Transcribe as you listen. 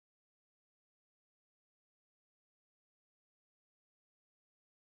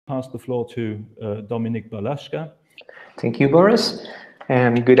pass the floor to Dominik Balazka. Thank you, Boris,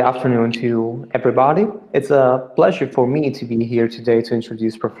 and good afternoon to everybody. It's a pleasure for me to be here today to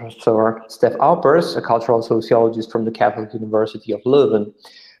introduce Professor Stef Aupers, a cultural sociologist from the Catholic University of Leuven.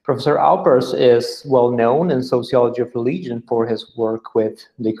 Professor Aupers is well known in sociology of religion for his work with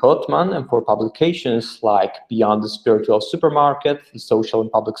Leuven and for publications like Beyond the Spiritual Supermarket, The Social and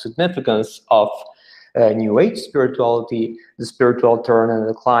Public Significance of New Age Spirituality, The Spiritual Turn and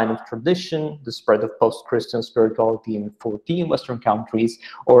Decline of Tradition, The Spread of Post-Christian Spirituality in 14 Western countries,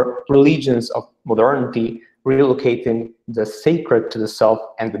 or Religions of Modernity, Relocating the Sacred to the Self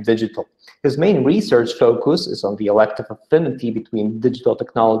and the Digital. His main research focus is on the elective affinity between digital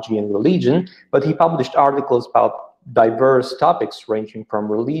technology and religion, but he published articles about diverse topics ranging from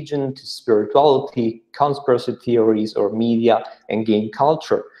religion to spirituality, conspiracy theories, or media and game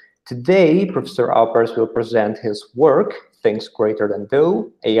culture. Today, Professor Aupers will present his work, Things Greater Than Thou,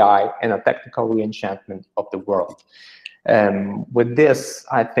 AI and a Technical Re-enchantment of the World. With this,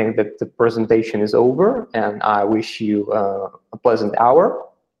 I think that the presentation is over, and I wish you a pleasant hour,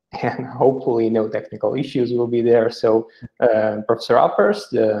 and hopefully no technical issues will be there. So, Professor Aupers,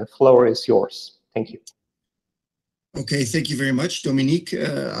 the floor is yours. Thank you. Okay, thank you very much, Dominik.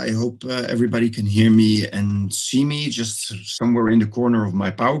 I hope everybody can hear me and see me just somewhere in the corner of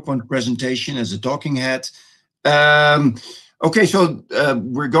my PowerPoint presentation as a talking head. Okay, so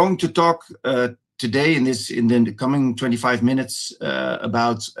we're going to talk today in the coming 25 minutes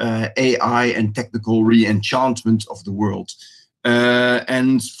about AI and technical re-enchantment of the world.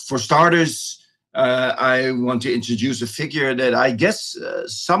 And for starters, I want to introduce a figure that I guess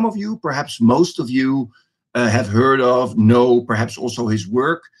some of you, perhaps most of you, have heard of, know perhaps also his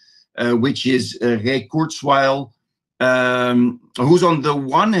work, which is Ray Kurzweil, who's on the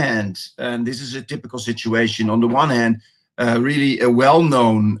one hand, and this is a typical situation, on the one hand, really a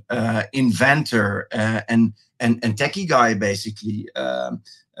well-known inventor and techie guy, basically,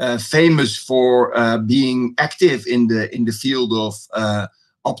 famous for being active in the field of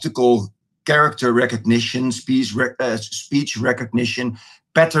optical character recognition, speech recognition,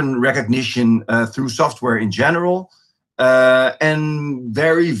 pattern recognition through software in general, and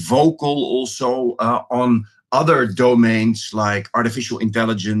very vocal also on other domains like artificial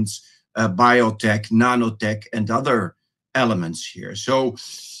intelligence, biotech, nanotech, and other elements here. So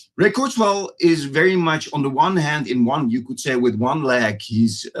Ray Kurzweil is very much, on the one hand, you could say with one leg,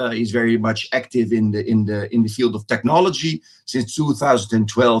 he's very much active in the field of technology. Since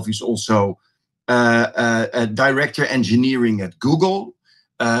 2012, he's also a director engineering at Google.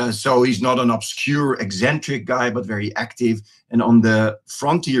 So he's not an obscure, eccentric guy, but very active and on the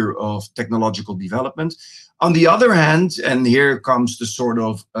frontier of technological development. On the other hand, and here comes the sort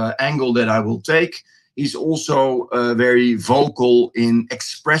of angle that I will take, he's also very vocal in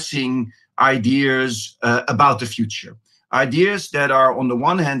expressing ideas about the future. Ideas that are, on the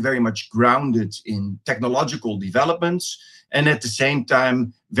one hand, very much grounded in technological developments, and at the same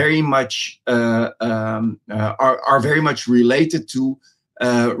time, very much are very much related to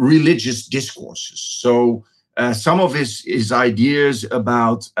religious discourses. So some of his ideas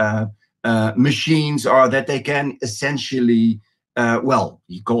about machines are that they can essentially, well,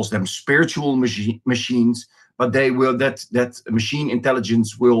 he calls them spiritual machines, but they will that machine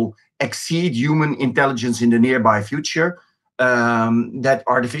intelligence will exceed human intelligence in the nearby future. That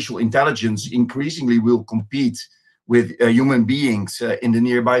artificial intelligence increasingly will compete with human beings in the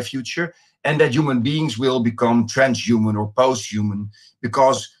nearby future, and that human beings will become transhuman or post-human,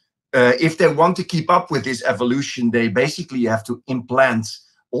 because if they want to keep up with this evolution, they basically have to implant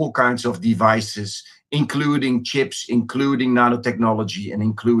all kinds of devices, including chips, including nanotechnology, and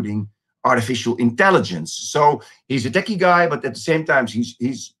including artificial intelligence. So he's a techie guy, but at the same time,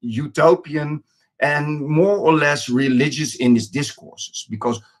 he's utopian and more or less religious in his discourses,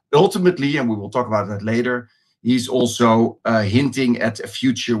 because ultimately, and we will talk about that later, he's also hinting at a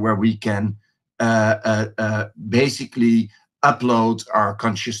future where we can basically upload our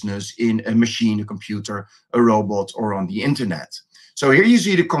consciousness in a machine, a computer, a robot, or on the internet. So here you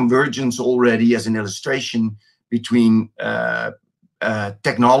see the convergence already as an illustration between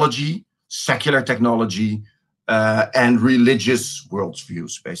technology, secular technology, and religious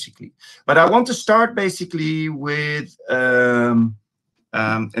worldviews, basically. But I want to start basically with, and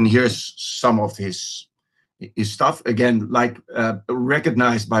here's some of his stuff, again, like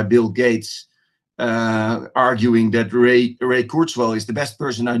recognized by Bill Gates, arguing that Ray Kurzweil is the best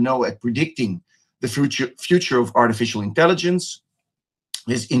person I know at predicting the future of artificial intelligence.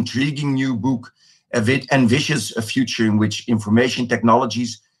 His intriguing new book envisions a future in which information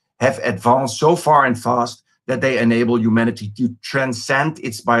technologies have advanced so far and fast that they enable humanity to transcend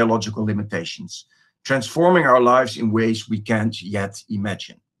its biological limitations, transforming our lives in ways we can't yet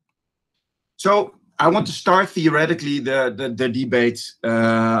imagine. So I want to start theoretically the debate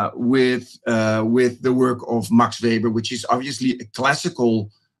with the work of Max Weber, which is obviously a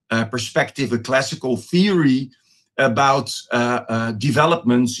classical perspective, a classical theory about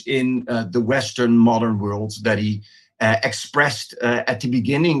developments in the Western modern world that he expressed at the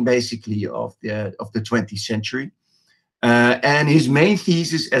beginning, basically, of the 20th century. And his main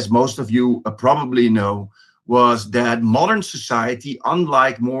thesis, as most of you probably know, was that modern society,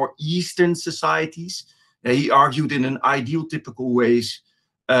 unlike more Eastern societies, he argued in an ideal typical ways,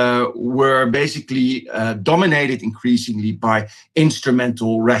 were basically dominated increasingly by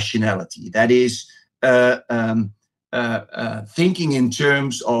instrumental rationality. That is, thinking in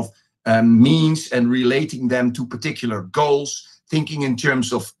terms of means and relating them to particular goals, thinking in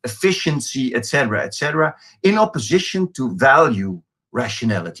terms of efficiency, etc., in opposition to value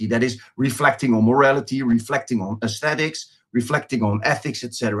rationality. That is, reflecting on morality, reflecting on aesthetics, reflecting on ethics,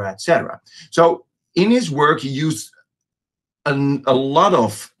 etc. So in his work, he used a lot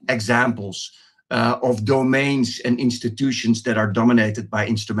of examples of domains and institutions that are dominated by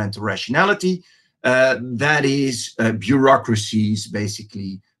instrumental rationality. That is, bureaucracies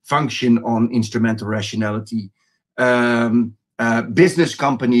basically function on instrumental rationality. Business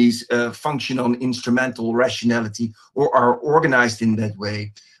companies function on instrumental rationality or are organized in that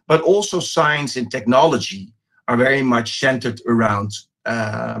way. But also science and technology are very much centered around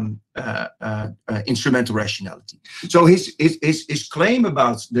instrumental rationality. So his claim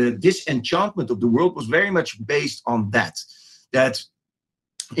about the disenchantment of the world was very much based on that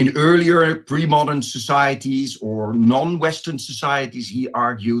in earlier pre-modern societies or non-Western societies, he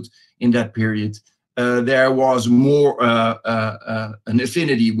argued in that period, there was more an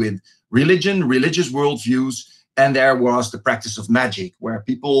affinity with religion, religious worldviews, and there was the practice of magic, where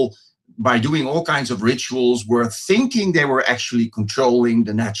people, by doing all kinds of rituals, were thinking they were actually controlling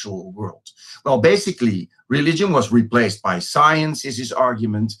the natural world. Well, basically, religion was replaced by science, is his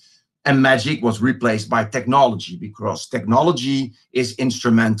argument, and magic was replaced by technology, because technology is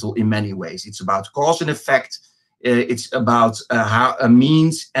instrumental in many ways. It's about cause and effect. It's about how a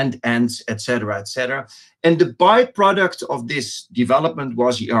means and ends, etc., And the byproduct of this development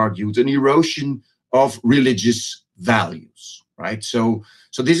was, he argued, an erosion of religious values, right? So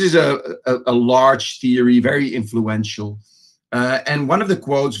this is a large theory, very influential. And one of the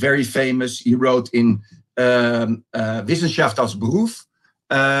quotes, very famous, he wrote in Wissenschaft als Beruf,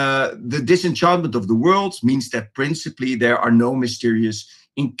 the disenchantment of the world means that principally there are no mysterious,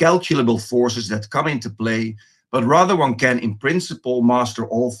 incalculable forces that come into play, but rather one can, in principle, master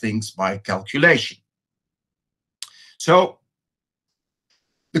all things by calculation. So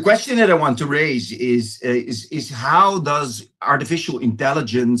the question that I want to raise is how does artificial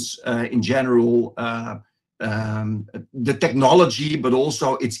intelligence in general, the technology, but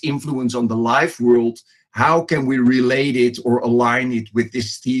also its influence on the life world, how can we relate it or align it with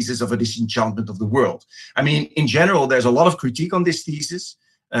this thesis of a disenchantment of the world? I mean, in general, there's a lot of critique on this thesis,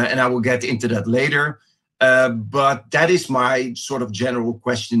 and I will get into that later. But that is my sort of general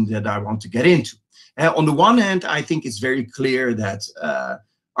question that I want to get into. On the one hand, I think it's very clear that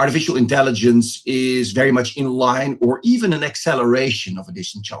artificial intelligence is very much in line or even an acceleration of a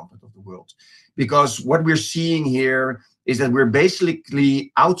disenchantment of the world. Because what we're seeing here is that we're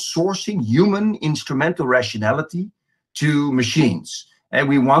basically outsourcing human instrumental rationality to machines. And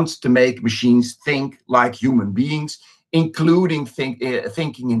we want to make machines think like human beings, including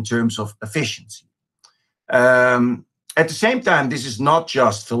thinking in terms of efficiency. At the same time, this is not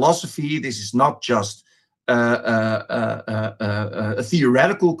just philosophy. This is not just a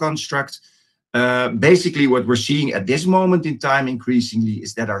theoretical construct. Basically, what we're seeing at this moment in time increasingly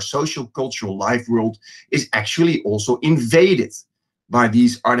is that our social cultural life world is actually also invaded by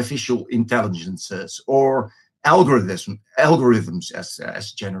these artificial intelligences or algorithms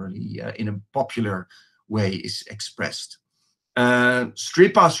as generally in a popular way is expressed.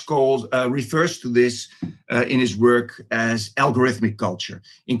 Strippas refers to this in his work as algorithmic culture.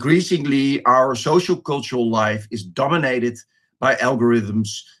 Increasingly, our social cultural life is dominated by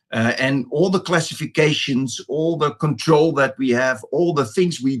algorithms, and all the classifications, all the control that we have, all the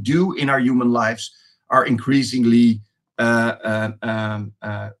things we do in our human lives are increasingly governed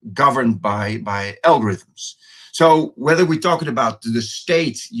by algorithms. So whether we're talking about the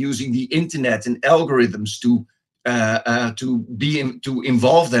state using the internet and algorithms to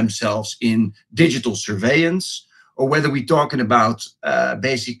involve themselves in digital surveillance, or whether we're talking about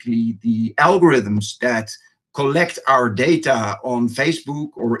basically the algorithms that collect our data on Facebook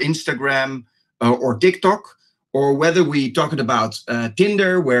or Instagram or TikTok, or whether we're talking about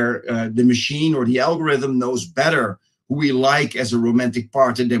Tinder, where the machine or the algorithm knows better who we like as a romantic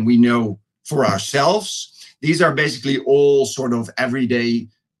partner than we know for ourselves. These are basically all sort of everyday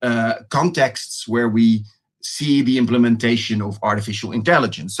contexts where we see the implementation of artificial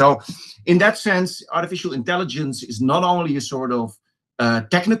intelligence. So in that sense, artificial intelligence is not only a sort of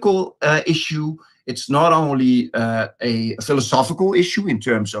technical issue, it's not only a philosophical issue in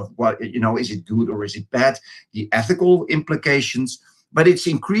terms of what, is it good or is it bad, the ethical implications, but it's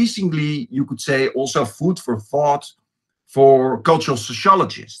increasingly, you could say, also food for thought for cultural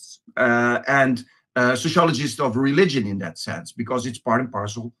sociologists and sociologists of religion in that sense, because it's part and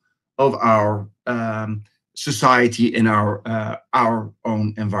parcel of our society in our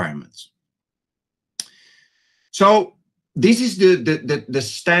own environments. So this is the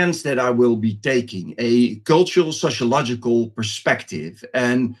stance that I will be taking, a cultural sociological perspective.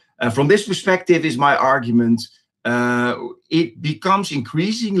 And from this perspective is my argument, it becomes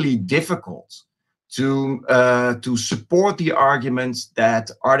increasingly difficult to support the argument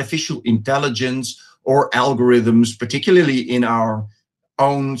that artificial intelligence or algorithms, particularly in our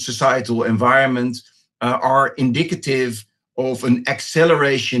own societal environment, are indicative of an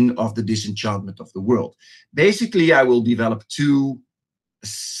acceleration of the disenchantment of the world. Basically, I will develop two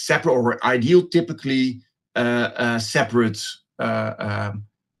separate, or ideal-typically separate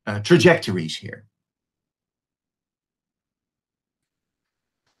trajectories here.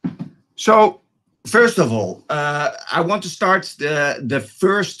 So, first of all, I want to start the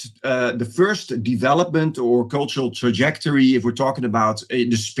first development or cultural trajectory, if we're talking about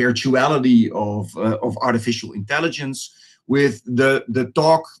the spirituality of artificial intelligence, with the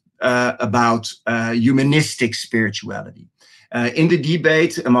talk about humanistic spirituality. In the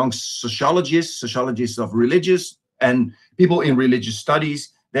debate amongst sociologists of religious and people in religious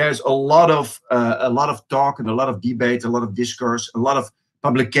studies, there's a lot of talk and a lot of debate, a lot of discourse, a lot of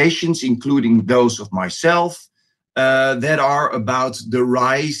publications, including those of myself, that are about the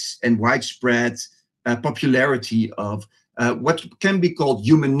rise and widespread popularity of what can be called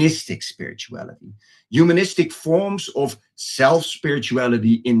humanistic spirituality, humanistic forms of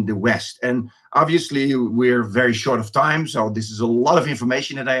self-spirituality in the West. And obviously, we're very short of time, so this is a lot of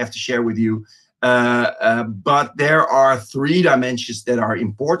information that I have to share with you. But there are three dimensions that are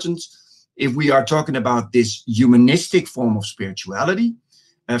important if we are talking about this humanistic form of spirituality.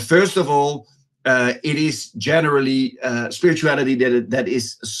 First of all, it is generally spirituality that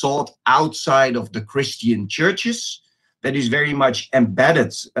is sought outside of the Christian churches, that is very much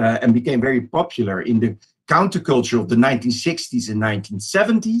embedded and became very popular in the counterculture of the 1960s and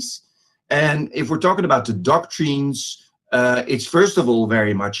 1970s. And if we're talking about the doctrines, it's first of all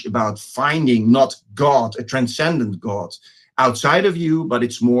very much about finding not God, a transcendent God, outside of you, but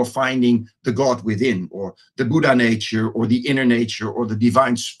it's more finding the God within, or the Buddha nature, or the inner nature, or the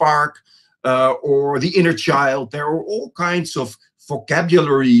divine spark, or the inner child. There are all kinds of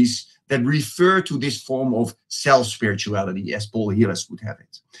vocabularies that refer to this form of self-spirituality, as Paul Hilles would have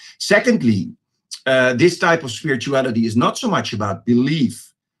it. Secondly, this type of spirituality is not so much about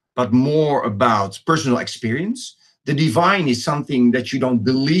belief, but more about personal experience. The divine is something that you don't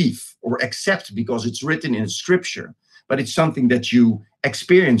believe or accept because it's written in scripture, but it's something that you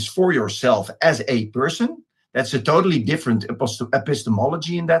experience for yourself as a person. That's a totally different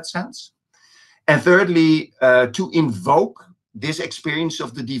epistemology in that sense. And thirdly, to invoke this experience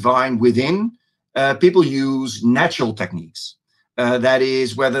of the divine within, people use natural techniques. That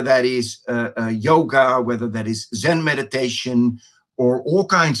is, whether that is yoga, whether that is Zen meditation, or all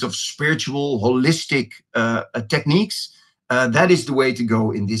kinds of spiritual, holistic techniques. That is the way to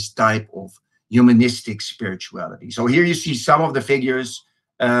go in this type of humanistic spirituality. So here you see some of the figures,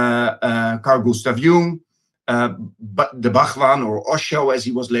 Carl Gustav Jung, the Bhagwan, or Osho as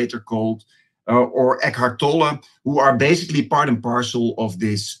he was later called, or Eckhart Tolle, who are basically part and parcel of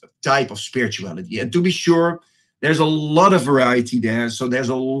this type of spirituality. And to be sure, there's a lot of variety there, so there's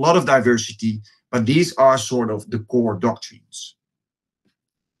a lot of diversity, but these are sort of the core doctrines.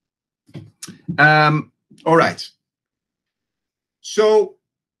 All right. So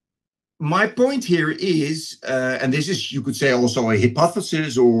my point here is, and this is, you could say, also a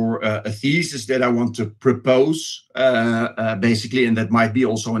hypothesis or a thesis that I want to propose, basically, and that might be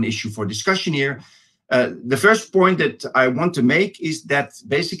also an issue for discussion here. The first point that I want to make is that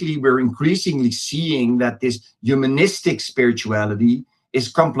basically we're increasingly seeing that this humanistic spirituality is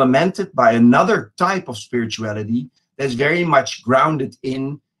complemented by another type of spirituality that's very much grounded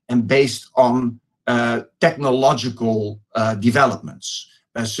in and based on technological developments.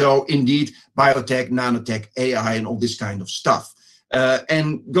 So indeed, biotech, nanotech, AI, and all this kind of stuff.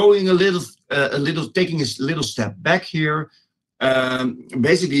 And going a little taking a little step back here.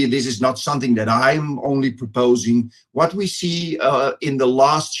 Basically, this is not something that I'm only proposing. What we see in the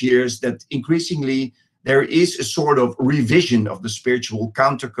last years, that increasingly there is a sort of revision of the spiritual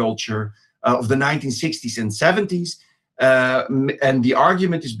counterculture of the 1960s and 70s. And the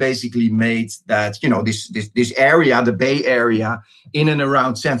argument is basically made that, you know, this area, the Bay Area in and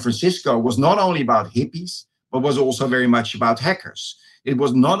around San Francisco, was not only about hippies, but was also very much about hackers. It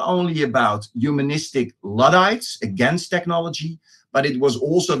was not only about humanistic Luddites against technology, but it was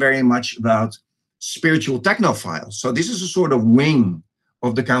also very much about spiritual technophiles. So this is a sort of wing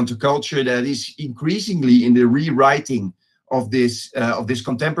of the counterculture that is increasingly in the rewriting of this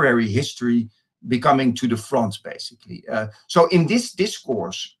contemporary history becoming to the front, basically. So in this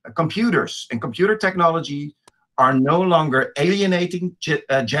discourse, computers and computer technology are no longer alienating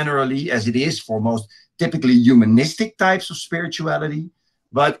generally, as it is for most typically humanistic types of spirituality,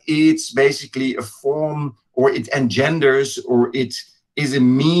 but it's basically a form, or it engenders, or it is a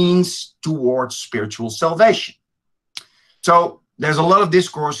means towards spiritual salvation. So there's a lot of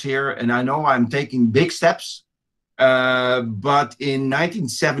discourse here, and I know I'm taking big steps, but in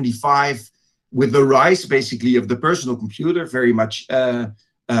 1975, with the rise basically of the personal computer, very much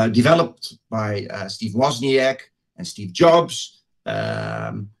developed by Steve Wozniak and Steve Jobs,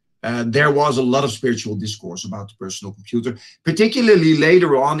 there was a lot of spiritual discourse about the personal computer, particularly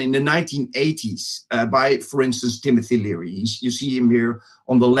later on in the 1980s by, for instance, Timothy Leary. You see him here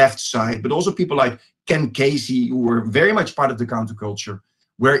on the left side, but also people like Ken Casey, who were very much part of the counterculture,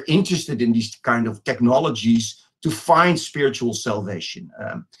 were interested in these kind of technologies to find spiritual salvation.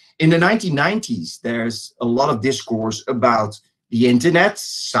 In the 1990s, there's a lot of discourse about the internet,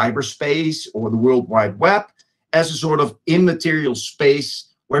 cyberspace, or the World Wide Web as a sort of immaterial space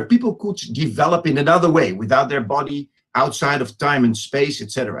where people could develop in another way without their body, outside of time and space,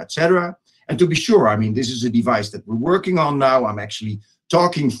 etc., etc. And to be sure, I mean, this is a device that we're working on now. I'm actually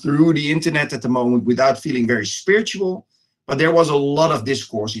talking through the internet at the moment without feeling very spiritual, but there was a lot of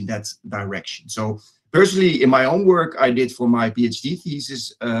discourse in that direction. So personally, in my own work, I did for my PhD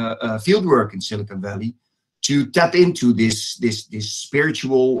thesis field work in Silicon Valley to tap into this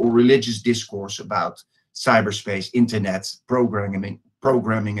spiritual or religious discourse about cyberspace, internet,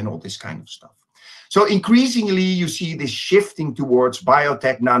 programming and all this kind of stuff. So increasingly, you see this shifting towards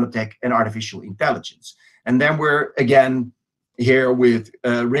biotech, nanotech, and artificial intelligence. And then we're again here with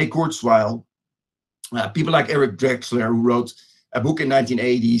Ray Kurzweil, people like Eric Drexler, who wrote a book in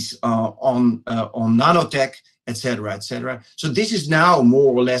 1980s on nanotech, etc., etc. So this is now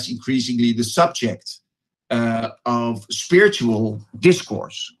more or less increasingly the subject of spiritual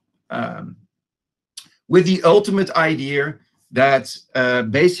discourse, with the ultimate idea that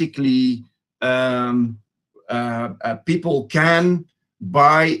basically people can,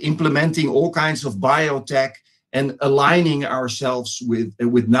 by implementing all kinds of biotech and aligning ourselves with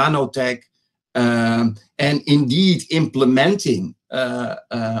nanotech, and indeed implementing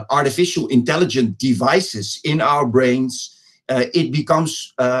artificial intelligent devices in our brains, it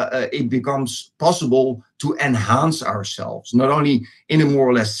becomes possible to enhance ourselves, not only in a more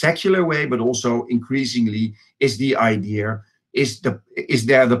or less secular way, but also increasingly is the idea, is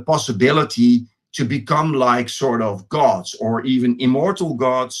there the possibility to become like sort of gods or even immortal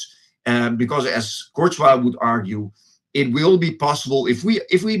gods, because as Kurzweil would argue, it will be possible if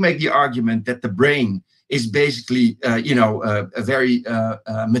we make the argument that the brain is basically a very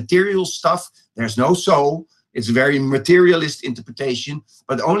material stuff. There's no soul. It's a very materialist interpretation,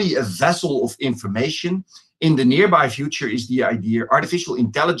 but only a vessel of information. In the nearby future is the idea artificial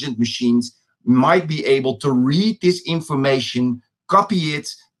intelligent machines might be able to read this information, copy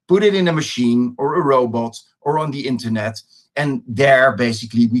it, put it in a machine or a robot or on the internet, and there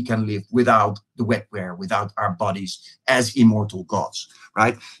basically we can live without the wetware, without our bodies as immortal gods,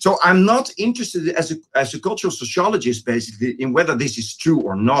 right? So I'm not interested as a cultural sociologist basically in whether this is true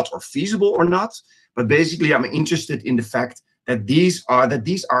or not, or feasible or not, but basically I'm interested in the fact that these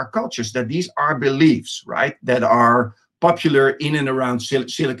are cultures, that these are beliefs, right, that are popular in and around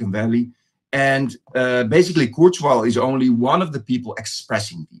Silicon Valley. And basically Kurzweil is only one of the people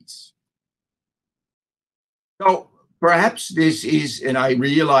expressing these. So perhaps this is, and I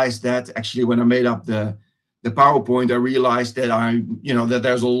realized that actually when I made up the PowerPoint, I realized that that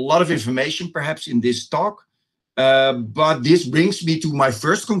there's a lot of information perhaps in this talk, but this brings me to my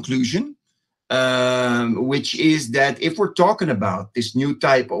first conclusion, which is that if we're talking about this new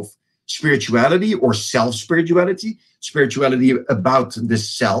type of spirituality or self-spirituality, spirituality about the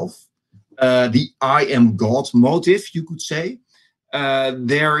self, the I am God motive, you could say,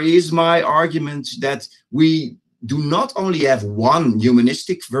 there is my argument that we do not only have one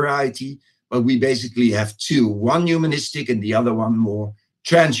humanistic variety, but we basically have two, one humanistic and the other one more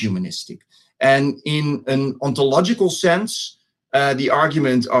transhumanistic. And in an ontological sense, the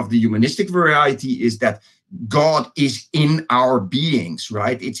argument of the humanistic variety is that God is in our beings,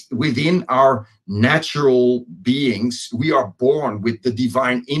 right? It's within our natural beings. We are born with the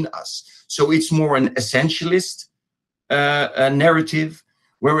divine in us. So it's more an essentialist narrative.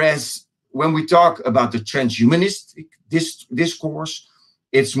 Whereas when we talk about the transhumanistic discourse,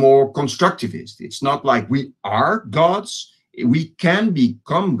 it's more constructivist. It's not like we are gods. We can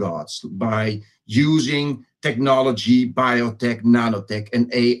become gods by using technology, biotech, nanotech,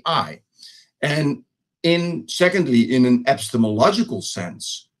 and AI. And secondly, in an epistemological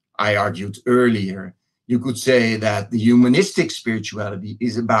sense, I argued earlier, you could say that the humanistic spirituality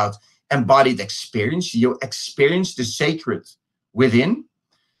is about embodied experience. You experience the sacred within,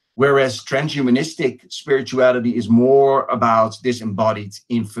 whereas transhumanistic spirituality is more about disembodied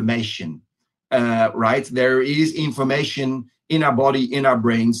information, right? There is information in our body, in our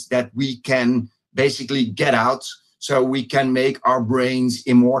brains, that we can basically get out, so we can make our brains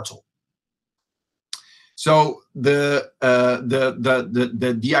immortal. So the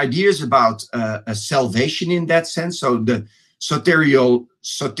ideas about a salvation in that sense, so the soteriology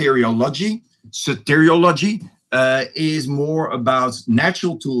is more about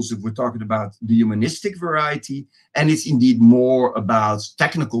natural tools if we're talking about the humanistic variety, and it's indeed more about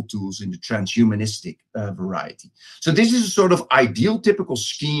technical tools in the transhumanistic variety. So this is a sort of ideal typical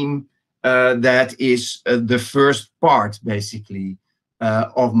scheme that is the first part, basically,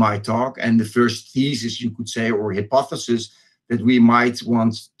 of my talk, and the first thesis, you could say, or hypothesis that we might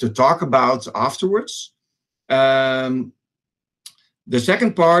want to talk about afterwards. The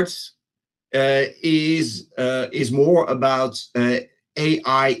second part is more about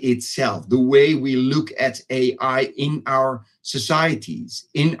AI itself, the way we look at AI in our societies,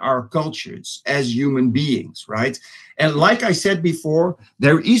 in our cultures as human beings, right? And like I said before,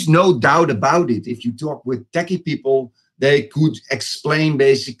 there is no doubt about it. If you talk with techie people, they could explain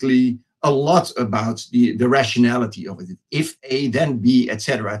basically a lot about the rationality of it. If A, then B,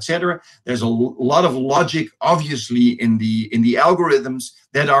 etc., etc. There's a lot of logic, obviously, in the algorithms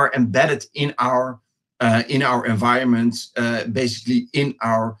that are embedded in our environments, basically in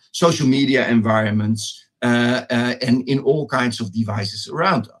our social media environments, and in all kinds of devices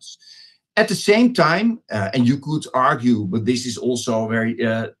around us. At the same time, and you could argue, but this is also very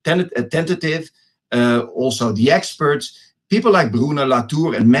tentative. Also, the experts, people like Bruno,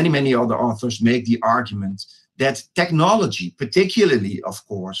 Latour, and many, many other authors make the argument that technology, particularly, of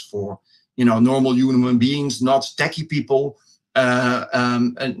course, for normal human beings, not techie people,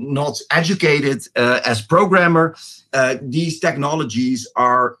 not educated as programmer, these technologies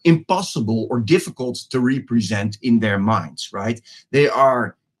are impossible or difficult to represent in their minds, right? They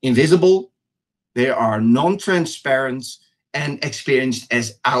are invisible, they are non-transparent, and experienced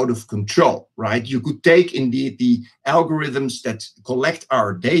as out of control, right? You could take indeed the algorithms that collect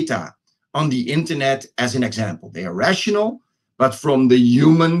our data on the internet as an example. They are rational, but from the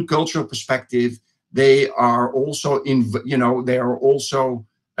human cultural perspective, they are also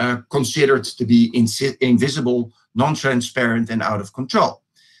considered to be invisible, non-transparent, and out of control.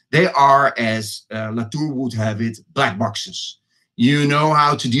 They are, as Latour would have it, black boxes. You know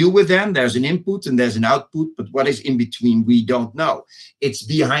how to deal with them. There's an input and there's an output, but what is in between, we don't know. It's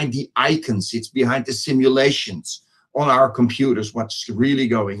behind the icons, it's behind the simulations on our computers, what's really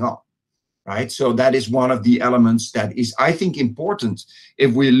going on, right? So that is one of the elements that is, I think, important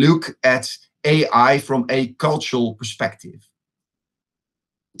if we look at AI from a cultural perspective.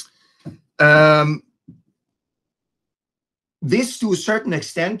 This, to a certain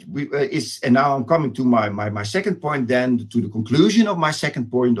extent, is, and now I'm coming to my second point, then to the conclusion of my second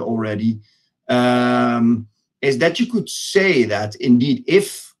point already, is that you could say that indeed,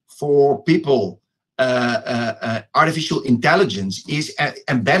 if for people artificial intelligence is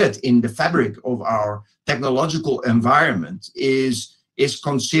embedded in the fabric of our technological environment, is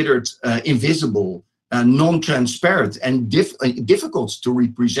considered invisible, non-transparent, and difficult to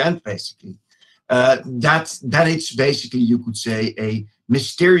represent, basically. That it's basically, you could say, a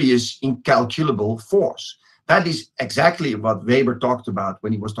mysterious, incalculable force. That is exactly what Weber talked about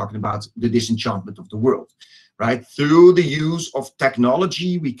when he was talking about the disenchantment of the world, right? Through the use of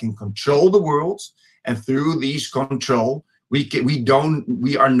technology, we can control the world, and through these control, we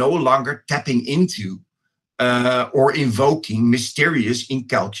are no longer tapping into or invoking mysterious,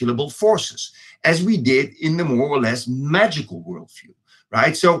 incalculable forces, as we did in the more or less magical worldview.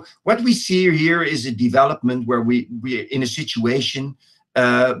 Right. So what we see here is a development where we're in a situation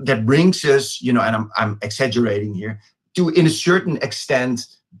that brings us, and I'm exaggerating here, to, in a certain extent,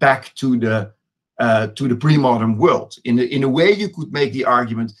 back to the pre-modern world. In a way, you could make the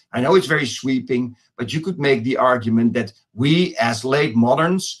argument, I know it's very sweeping, but you could make the argument that we as late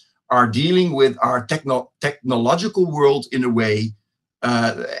moderns are dealing with our technological world in a way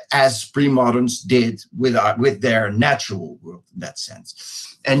as pre-moderns did with their natural world in that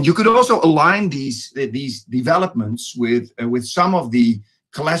sense. And you could also align these developments with some of the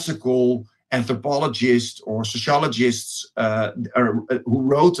classical anthropologists or sociologists who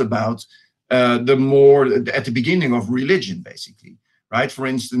wrote about at the beginning of religion, basically, right? For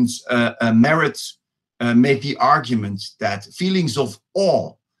instance, Merritt made the argument that feelings of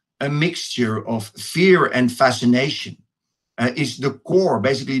awe, a mixture of fear and fascination, is the core,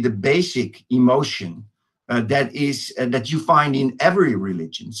 basically the basic emotion that you find in every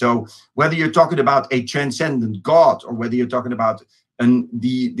religion. So whether you're talking about a transcendent God, or whether you're talking about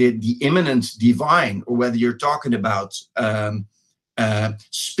the immanent divine, or whether you're talking about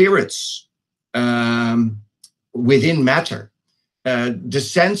spirits within matter, the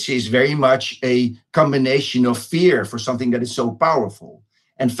sense is very much a combination of fear for something that is so powerful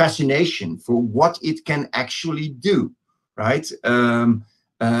and fascination for what it can actually do, right?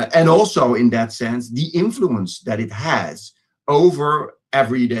 And also in that sense, the influence that it has over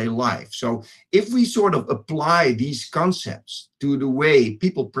everyday life. So if we sort of apply these concepts to the way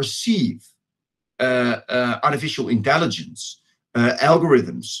people perceive artificial intelligence,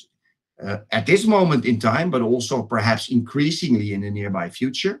 algorithms, at this moment in time, but also perhaps increasingly in the nearby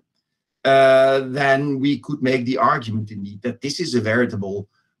future, then we could make the argument indeed that this is a veritable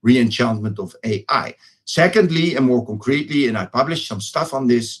re-enchantment of AI. Secondly, and more concretely, and I published some stuff on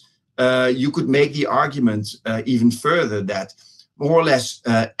this, you could make the argument even further that more or less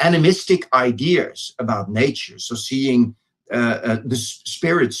animistic ideas about nature, so seeing the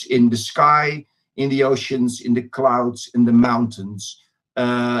spirits in the sky, in the oceans, in the clouds, in the mountains,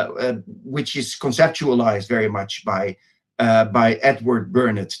 which is conceptualized very much by Edward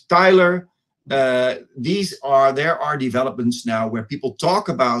Burnett Tyler. There are developments now where people talk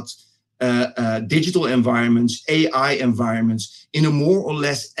about digital environments, AI environments in a more or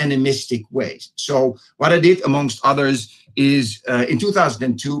less animistic way. So what I did, amongst others, is in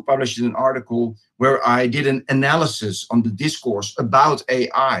 2002 published an article where I did an analysis on the discourse about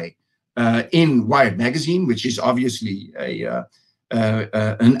AI in Wired magazine, which is obviously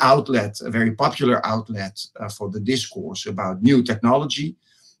an outlet, a very popular outlet for the discourse about new technology.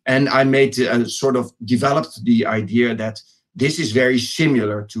 And I made sort of developed the idea that this is very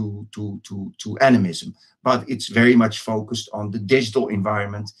similar to animism, but it's very much focused on the digital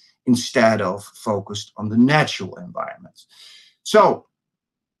environment instead of focused on the natural environment. So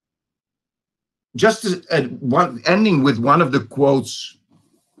just ending with one of the quotes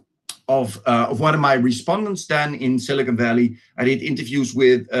of one of my respondents then in Silicon Valley. I did interviews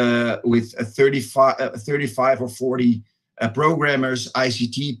with 35 or 40 programmers,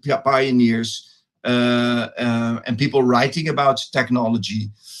 ICT pioneers, and people writing about technology.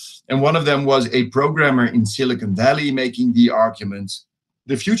 And one of them was a programmer in Silicon Valley making the argument,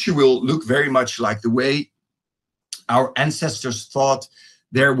 the future will look very much like the way our ancestors thought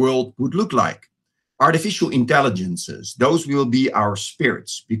their world would look like. Artificial intelligences, those will be our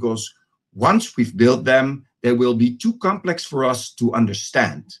spirits, because once we've built them, they will be too complex for us to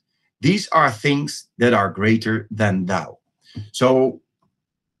understand. These are things that are greater than thou. So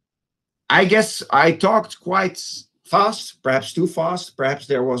I guess I talked quite fast, perhaps too fast, perhaps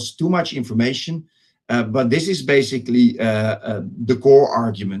there was too much information, but this is basically the core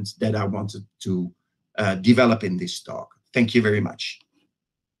argument that I wanted to develop in this talk. Thank you very much.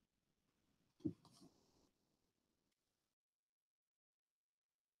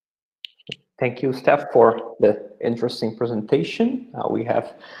 Thank you, Stef, for the interesting presentation. We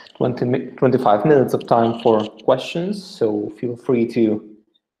have 25 minutes of time for questions, so feel free to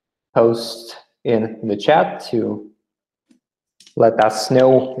post in the chat to let us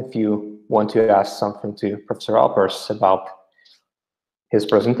know if you want to ask something to Professor Aupers about his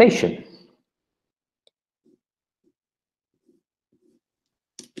presentation.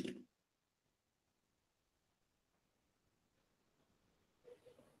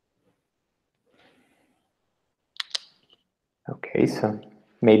 Okay, so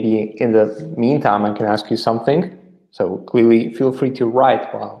maybe in the meantime, I can ask you something. So clearly, feel free to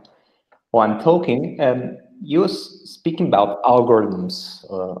write while I'm talking. You were speaking about algorithms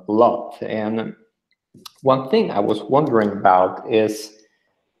a lot, and one thing I was wondering about is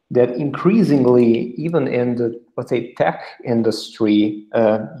that increasingly, even in the, let's say, tech industry,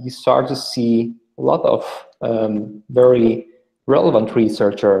 you start to see a lot of very relevant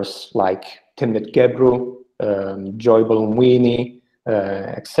researchers like Timnit Gebru, Joy Balumwini,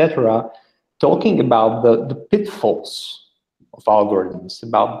 etc., talking about the pitfalls of algorithms,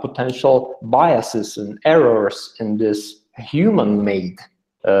 about potential biases and errors in this human-made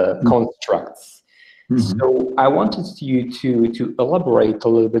constructs. Mm-hmm. So I wanted you to elaborate a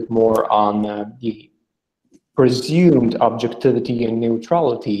little bit more on the presumed objectivity and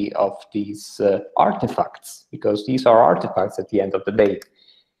neutrality of these artifacts, because these are artifacts at the end of the day.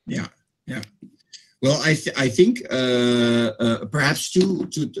 Yeah, yeah. Well, I think perhaps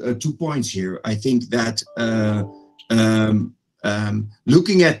two points here. I think that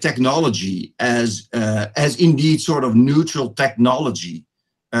looking at technology as indeed sort of neutral technology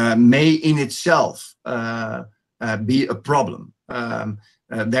may in itself be a problem.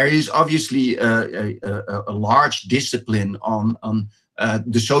 There is obviously a large discipline on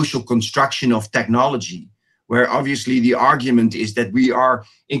the social construction of technology, where obviously the argument is that we are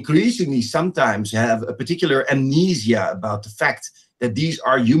increasingly sometimes have a particular amnesia about the fact that these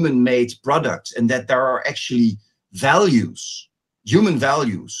are human-made products and that there are actually values, human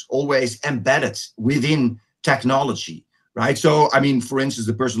values, always embedded within technology, right? So, I mean, for instance,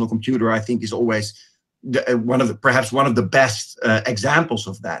 the personal computer, I think, is always perhaps one of the best examples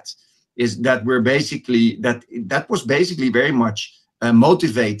of that. Is that we're basically that was basically very much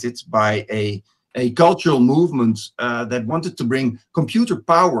motivated by a cultural movement that wanted to bring computer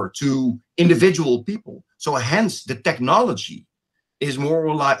power to individual people. So hence the technology is more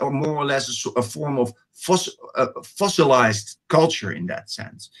or less a form of fossilized culture in that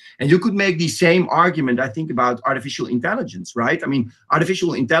sense. And you could make the same argument, I think, about artificial intelligence, right? I mean,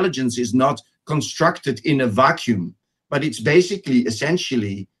 artificial intelligence is not constructed in a vacuum, but it's basically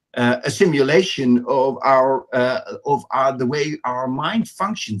essentially a simulation of the way our mind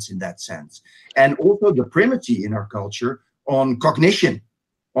functions in that sense, and also the primacy in our culture on cognition,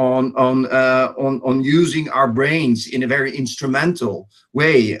 on using our brains in a very instrumental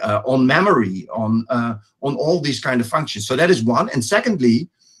way, on memory, on all these kind of functions. So that is one. And secondly,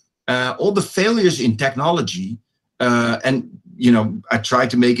 all the failures in technology, and you know, I try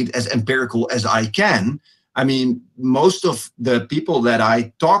to make it as empirical as I can. I mean, most of the people that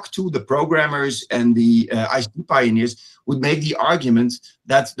I talk to, the programmers and the ICT pioneers, would make the argument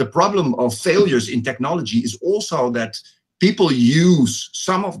that the problem of failures in technology is also that people use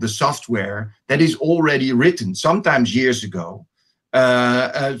some of the software that is already written, sometimes years ago.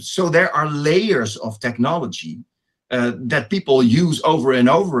 So there are layers of technology that people use over and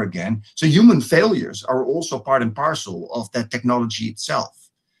over again. So human failures are also part and parcel of that technology itself.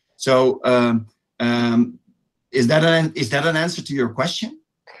 So is that an answer to your question?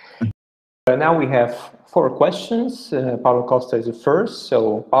 Now we have 4 questions. Paulo Costa is the first.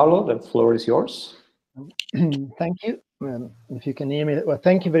 So Paulo, the floor is yours. Thank you. If you can hear me, well,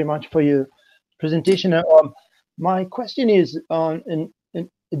 thank you very much for your presentation. My question is on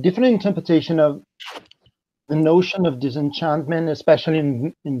a different interpretation of the notion of disenchantment, especially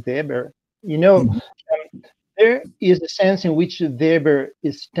in Weber. You know, there is a sense in which Weber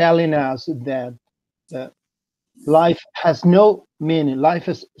is telling us that life has no meaning, life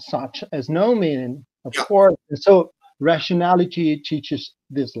as such has no meaning, of course, and so rationality teaches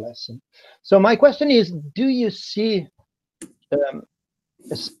this lesson. So my question is, do you see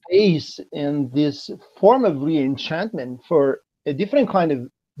a space in this form of re-enchantment for a different kind of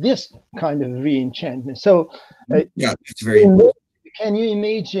this kind of re-enchantment? So yeah, it's very can you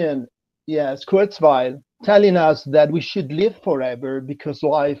imagine, yes, Kurzweil telling us that we should live forever because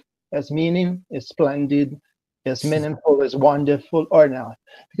life has meaning, is splendid, is meaningful, is wonderful, or not?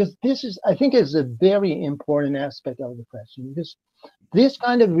 Because this is, I think, is a very important aspect of the question, because this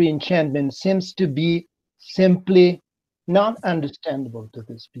kind of re-enchantment seems to be simply not understandable to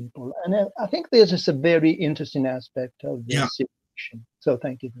these people. And I think this is a very interesting aspect of this situation. So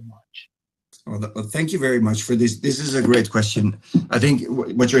thank you very much. Well, thank you very much for this. This is a great question. I think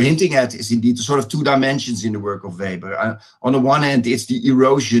what you're hinting at is indeed sort of 2 dimensions in the work of Weber. On the one hand, it's the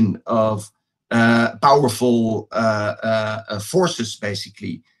erosion of powerful forces,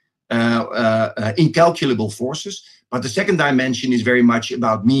 basically, incalculable forces. But the second dimension is very much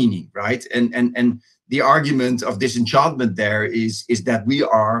about meaning, right? And the argument of disenchantment there is that we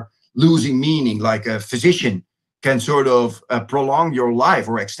are losing meaning, like a physician can sort of prolong your life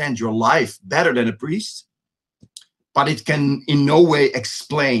or extend your life better than a priest, but it can in no way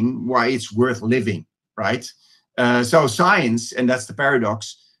explain why it's worth living, right? So science, and that's the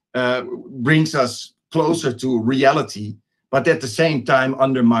paradox, brings us closer to reality, but at the same time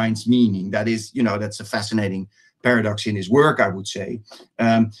undermines meaning. That is, you know, that's a fascinating paradox in his work, I would say.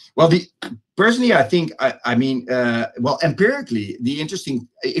 Well, personally, I think, I mean, well, empirically, the interesting,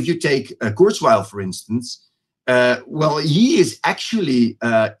 if you take Kurzweil, for instance, well, he is actually,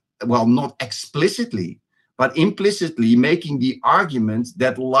 well, not explicitly, but implicitly making the argument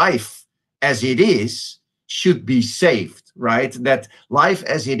that life as it is should be saved, right? That life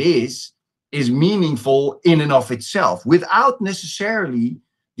as it is meaningful in and of itself, without necessarily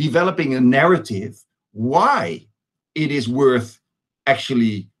developing a narrative why it is worth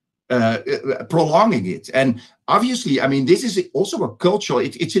actually prolonging it. And obviously, I mean, this is also a cultural,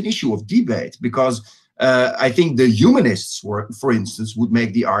 it's an issue of debate, because I think the humanists, for instance, would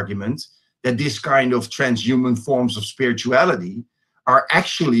make the argument that this kind of transhuman forms of spirituality are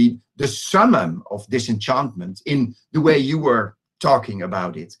actually the summum of disenchantment in the way you were talking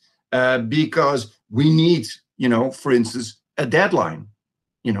about it. Because we need, you know, for instance, a deadline.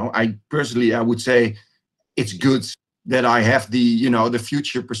 You know, I personally, I would say it's good that I have the, you know, the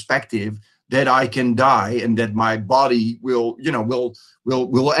future perspective that I can die and that my body will, you know,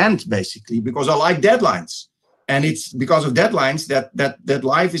 will end, basically, because I like deadlines. And it's because of deadlines that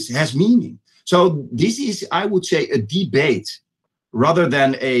life has meaning. So this is, I would say, a debate rather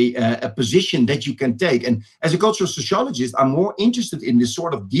than a position that you can take. And as a cultural sociologist, I'm more interested in this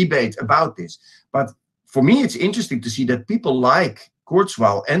sort of debate about this. But for me, it's interesting to see that people like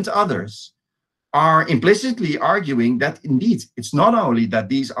Kurzweil and others are implicitly arguing that indeed, it's not only that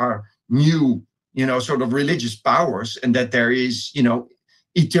these are new, you know, sort of religious powers and that there is, you know,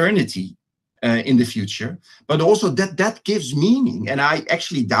 eternity in the future, but also that gives meaning. And I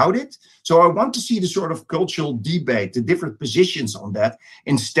actually doubt it. So I want to see the sort of cultural debate, the different positions on that,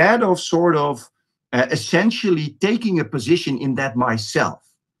 instead of sort of essentially taking a position in that myself,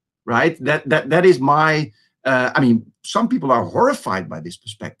 right? That is my, I mean, some people are horrified by this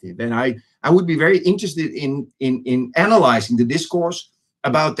perspective. And I would be very interested in analyzing the discourse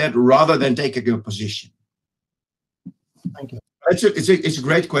about that rather than taking a position. Thank you. It's a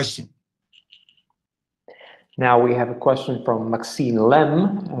great question. Now we have a question from Maxine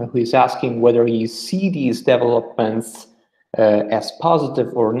Lem, who is asking whether you see these developments as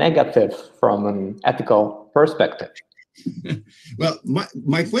positive or negative from an ethical perspective. Well,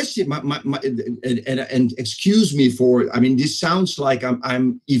 my question, and excuse me for, I mean, this sounds like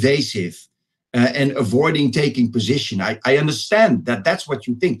I'm evasive and avoiding taking position. I understand that that's what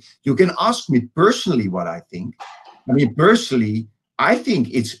you think. You can ask me personally what I think. I mean, personally, I think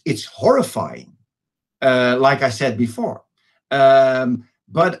it's horrifying. Like I said before.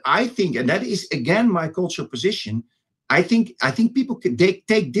 But I think, and that is again my cultural position, I think people can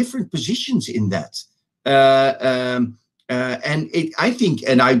take different positions in that. I think,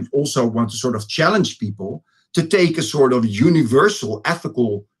 and I also want to sort of challenge people to take a sort of universal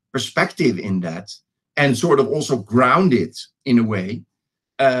ethical perspective in that and sort of also ground it in a way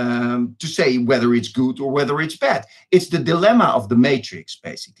to say whether it's good or whether it's bad. It's the dilemma of the matrix,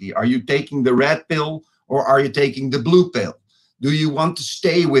 basically. Are you taking the red pill or are you taking the blue pill? Do you want to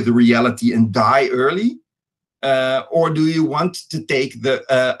stay with reality and die early? Or do you want to take the,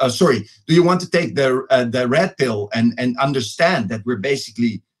 do you want to take the red pill and understand that we're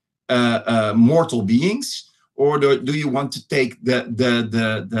basically mortal beings? Or do you want to take the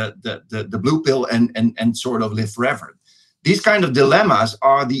blue pill and sort of live forever? These kind of dilemmas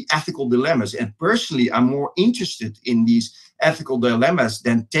are the ethical dilemmas. And personally, I'm more interested in these ethical dilemmas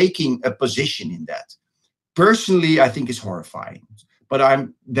than taking a position in that. Personally, I think it's horrifying, but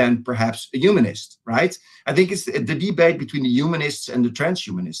I'm then perhaps a humanist, right? I think it's the debate between the humanists and the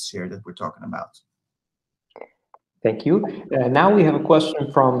transhumanists here that we're talking about. Thank you. Now we have a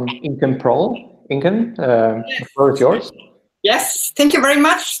question from Inken Prol. Inken, the floor is yours. Yes, thank you very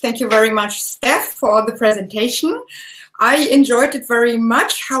much. Thank you very much, Stef, for the presentation. I enjoyed it very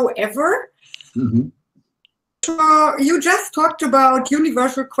much. However, you just talked about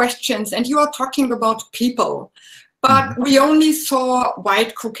universal questions and you are talking about people, but we only saw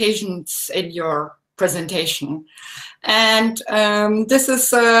white Caucasians in your presentation. And this is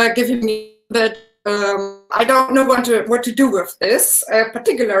giving me that I don't know what to do with this,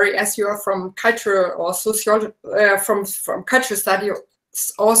 particularly as you are from culture or sociology, from culture study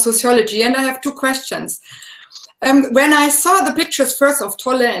or sociology. And I have two questions. When I saw the pictures first of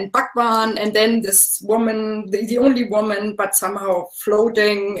Tolle and Bhagwan, and then this woman, the only woman, but somehow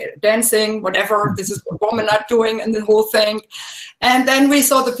floating, dancing, whatever, this is what women are doing in the whole thing. And then we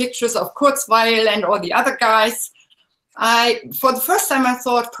saw the pictures of Kurzweil and all the other guys. For the first time, I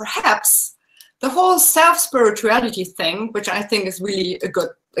thought perhaps the whole self-spirituality thing, which I think is really a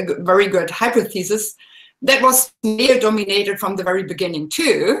very good hypothesis, that was male-dominated from the very beginning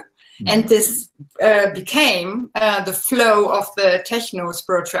too. And this became the flow of the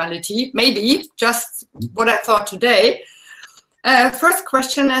techno-spirituality, maybe just what I thought today. First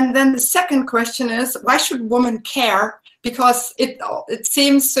question, and then the second question is, why should women care? Because it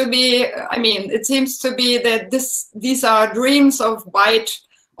seems to be, I mean, it seems to be that these are dreams of white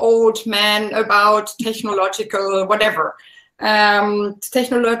old men about technological whatever,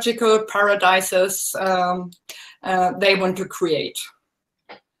 technological paradises they want to create.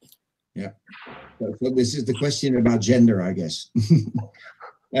 Yeah. So this is the question about gender, I guess.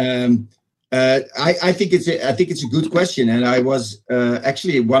 I think it's a good question, and I was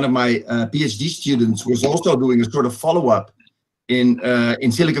actually one of my PhD students was also doing a sort of follow-up in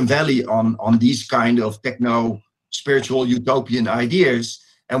Silicon Valley on these kind of techno spiritual utopian ideas,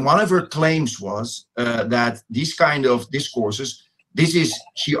 and one of her claims was that these kind of discourses, this is,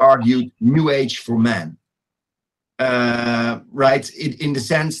 she argued, New Age for man, right? In the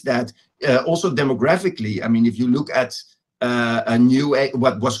sense that also demographically, I mean, if you look at a new age,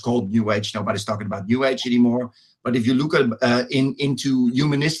 what was called New Age, nobody's talking about New Age anymore. But if you look at into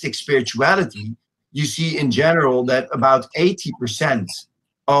humanistic spirituality, you see in general that about 80%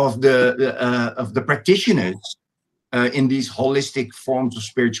 of the practitioners in these holistic forms of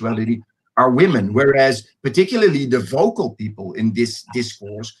spirituality are women, whereas particularly the vocal people in this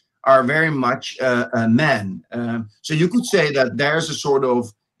discourse are very much men. So you could say that there's a sort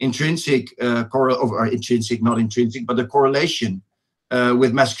of intrinsic, or intrinsic, not intrinsic, but a correlation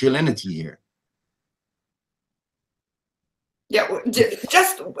with masculinity here. Yeah,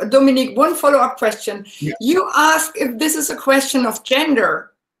 just Dominik, one follow-up question. Yeah. You ask if this is a question of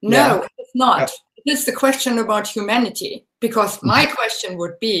gender. No, yeah. It's not. Yeah. It's the question about humanity, because my question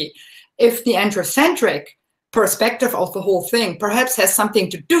would be if the androcentric perspective of the whole thing perhaps has something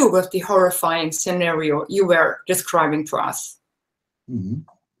to do with the horrifying scenario you were describing to us. Mm-hmm.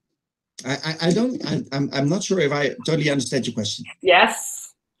 I'm not sure if I totally understand your question.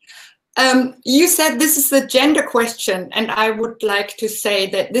 Yes. You said this is a gender question, and I would like to say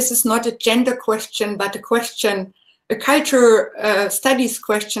that this is not a gender question, but a culture studies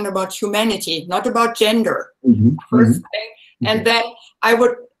question about humanity, not about gender. Mm-hmm. First thing. Mm-hmm. And then I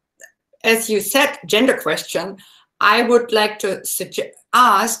would, as you said, gender question, I would like to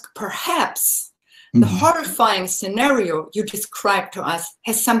ask perhaps the horrifying scenario you described to us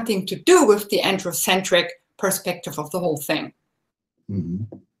has something to do with the androcentric perspective of the whole thing. Mm-hmm.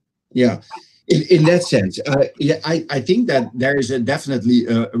 Yeah, in that sense, yeah, I think that there is definitely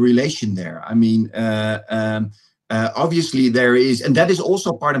a relation there. I mean, obviously there is, and that is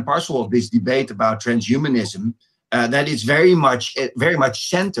also part and parcel of this debate about transhumanism. That is very much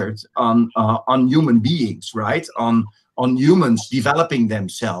centered on human beings, right? On humans developing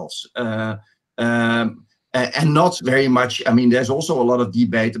themselves. And not very much, I mean, there's also a lot of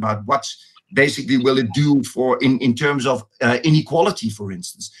debate about what basically will it do for in terms of inequality, for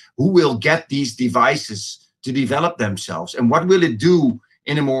instance. Who will get these devices to develop themselves, and what will it do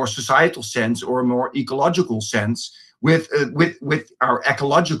in a more societal sense or a more ecological sense with our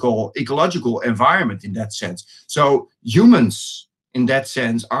ecological environment in that sense. So humans in that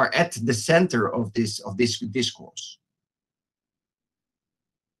sense are at the center of this discourse.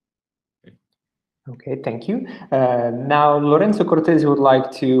 Okay, thank you. Now, Lorenzo Cortesi would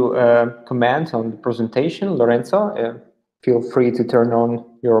like to comment on the presentation. Lorenzo, feel free to turn on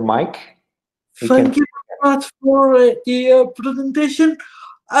your mic. Thank you very much for the presentation.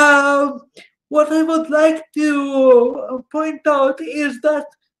 What I would like to point out is that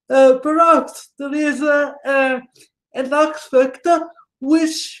perhaps there is an aspect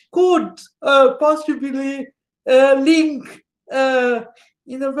which could possibly link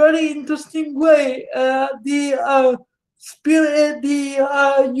in a very interesting way the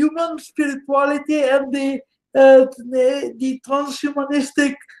human spirituality and the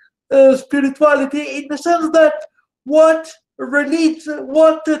transhumanistic spirituality, in the sense that what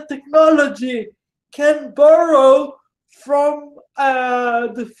technology can borrow from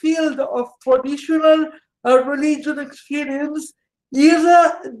the field of traditional religion experience is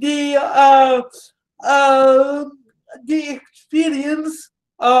the experience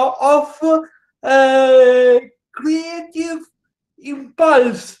of creative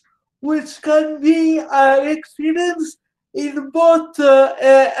impulse, which can be experienced in both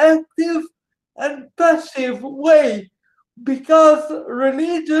active and passive way, because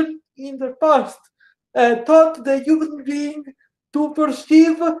religion in the past taught the human being to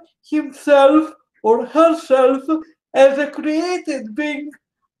perceive himself or herself as a created being,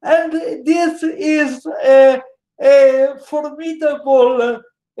 and this is a formidable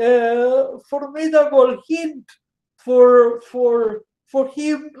hint for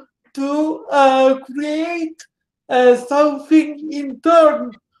him to create something in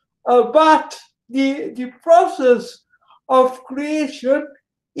turn. But the process of creation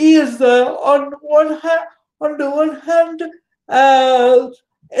is on the one hand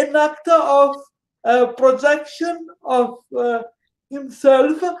an actor of projection of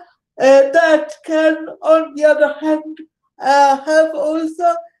himself, that can, on the other hand, have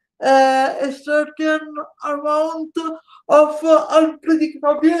also a certain amount of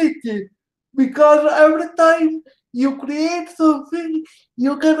unpredictability, because every time you create something,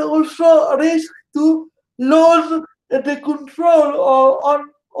 you can also risk to lose the control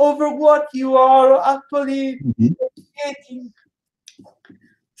over what you are actually creating.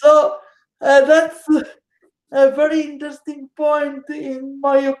 So that's a very interesting point, in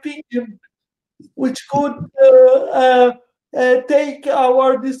my opinion, which could take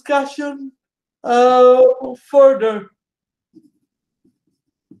our discussion further.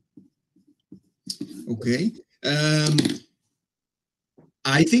 Okay.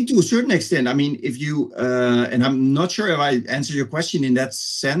 I think to a certain extent, I mean, if you, and I'm not sure if I answer your question in that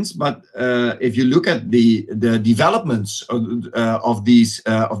sense, but if you look at the developments of these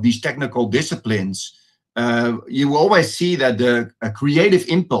technical disciplines, you always see that the creative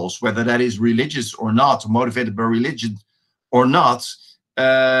impulse, whether that is religious or not, motivated by religion or not,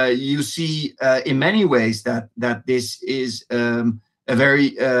 you see in many ways that this is a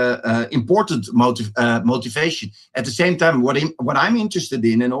very important motivation. At the same time, what I'm interested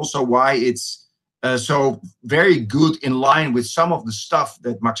in, and also why it's so very good in line with some of the stuff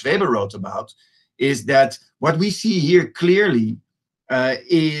that Max Weber wrote about, is that what we see here clearly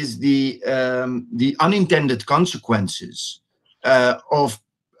is the unintended consequences of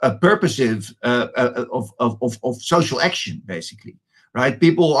a purposive of social action, basically, right?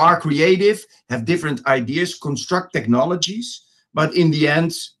 People are creative, have different ideas, construct technologies, but in the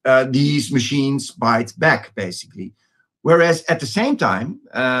end, these machines bite back, basically. Whereas at the same time,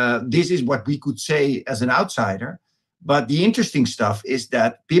 this is what we could say as an outsider, but the interesting stuff is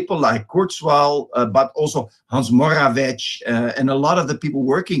that people like Kurzweil, but also Hans Moravec, and a lot of the people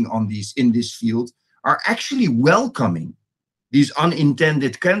working on these in this field are actually welcoming these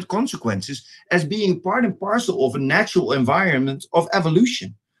unintended consequences as being part and parcel of a natural environment of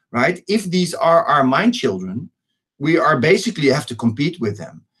evolution, right? If these are our mind children, we are basically have to compete with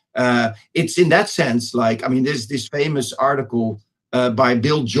them. It's in that sense, like, I mean, there's this famous article by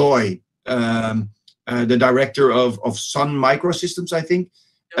Bill Joy, the director of Sun Microsystems, I think,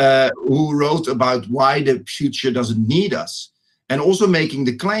 who wrote about why the future doesn't need us. And also making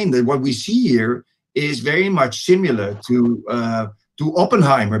the claim that what we see here is very much similar to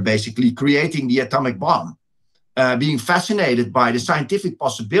Oppenheimer, basically creating the atomic bomb, being fascinated by the scientific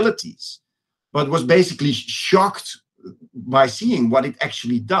possibilities, but was basically shocked by seeing what it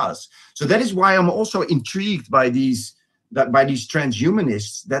actually does. So that is why I'm also intrigued by these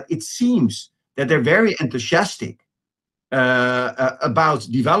transhumanists, that it seems that they're very enthusiastic about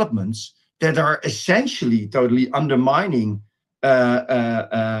developments that are essentially totally undermining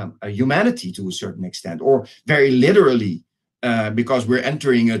humanity to a certain extent, or very literally, because we're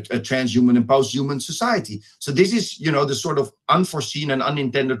entering a transhuman and post-human society. So this is, you know, the sort of unforeseen and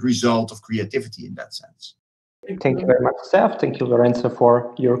unintended result of creativity in that sense. Thank you very much, Stef. Thank you, Lorenzo,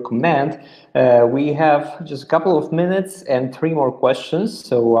 for your comment. We have just a couple of minutes and 3 more questions,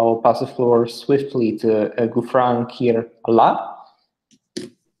 so I'll pass the floor swiftly to Gufran Kir Allah.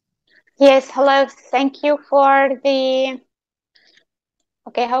 Yes, hello. Thank you for the...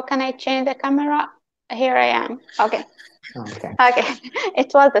 Okay, how can I change the camera? Here I am. Okay. Okay.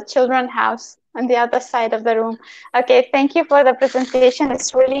 It was the children's house on the other side of the room. Okay, thank you for the presentation.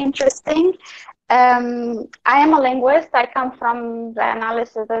 It's really interesting. I am a linguist. I come from the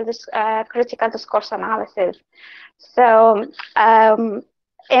analysis of this critical discourse analysis. So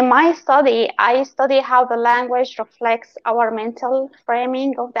in my study, I study how the language reflects our mental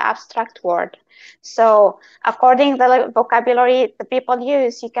framing of the abstract word. So according to the vocabulary the people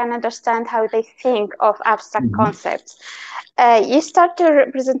use, you can understand how they think of abstract concepts. You start your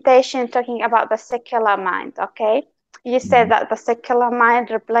presentation talking about the secular mind, okay? You said that the secular mind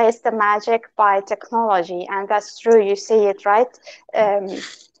replaced the magic by technology, and that's true. You see it, right?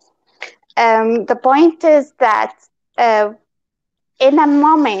 The point is that in a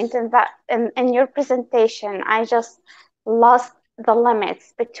moment in your presentation, I just lost the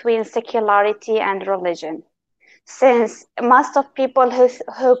limits between secularity and religion. Since most of people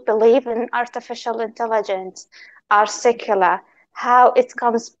who believe in artificial intelligence are secular, how it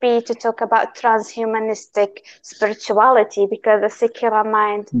comes be to talk about transhumanistic spirituality, because the secular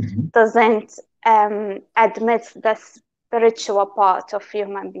mind doesn't admit the spiritual part of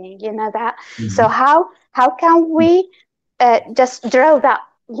human being, you know that? So how can we just draw that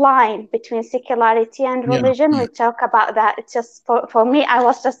line between secularity and religion. We talk about that. It's just for me, I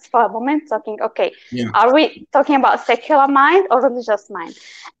was just for a moment talking, okay, are we talking about secular mind or religious mind?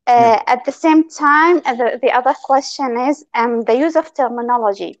 At the same time, the other question is the use of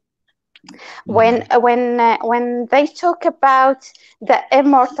terminology. When they talk about the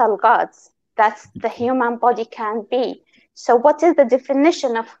immortal gods that the human body can be, so what is the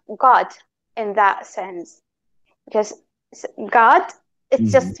definition of God in that sense? Because God,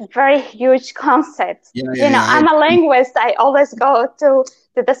 it's just a very huge concept. I'm a linguist. I always go to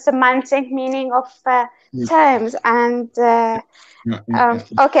the semantic meaning of terms. And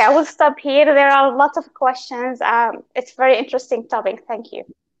okay, I will stop here. There are a lot of questions. It's a very interesting topic. Thank you.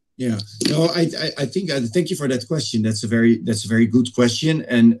 Yeah, no, I think thank you for that question. That's a very good question,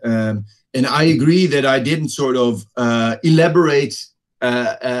 and I agree that I didn't sort of elaborate.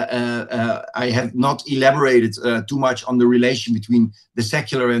 I have not elaborated too much on the relation between the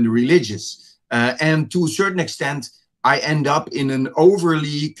secular and the religious, and to a certain extent, I end up in an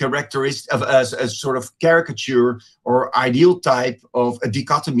overly characteristic of a sort of caricature or ideal type of a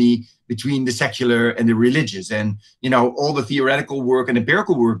dichotomy between the secular and the religious. And, all the theoretical work and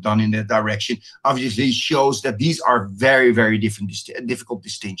empirical work done in that direction obviously shows that these are very, very difficult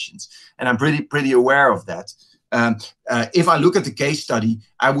distinctions. And I'm pretty aware of that. If I look at the case study,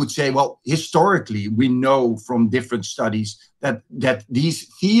 I would say, well, historically, we know from different studies that these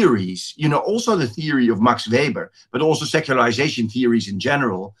theories, also the theory of Max Weber, but also secularization theories in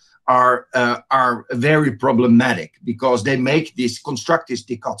general, are very problematic because they construct this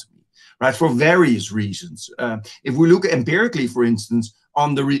dichotomy. Right, for various reasons. If we look empirically, for instance,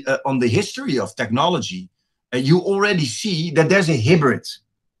 on the history of technology, you already see that there's a hybrid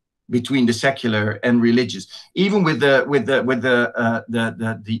between the secular and religious. Even with the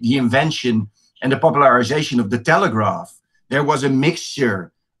invention and the popularization of the telegraph, there was a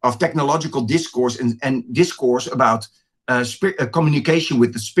mixture of technological discourse and discourse about communication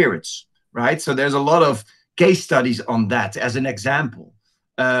with the spirits. Right, so there's a lot of case studies on that as an example.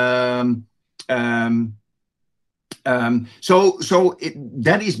 That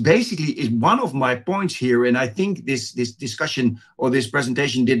is basically one of my points here, and I think this discussion or this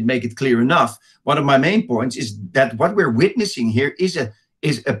presentation didn't make it clear enough. One of my main points is that what we're witnessing here is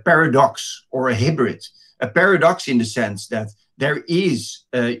a paradox or a hybrid. A paradox in the sense that there is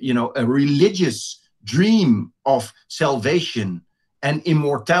a religious dream of salvation and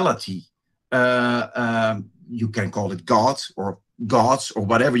immortality. You can call it God or gods or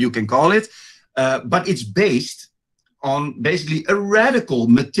whatever you can call it, but it's based on basically a radical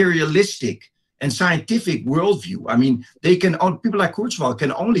materialistic and scientific worldview. I mean, people like Kurzweil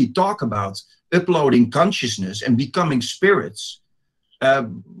can only talk about uploading consciousness and becoming spirits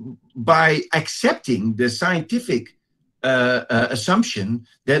by accepting the scientific assumption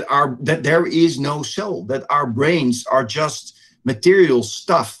that there is no soul, that our brains are just material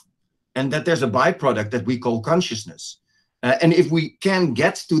stuff, and that there's a byproduct that we call consciousness. And if we can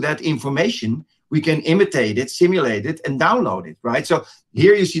get to that information, we can imitate it, simulate it, and download it, right? So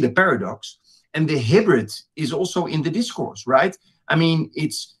here you see the paradox. And the hybrid is also in the discourse, right? I mean,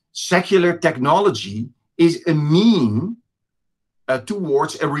 it's secular technology is a mean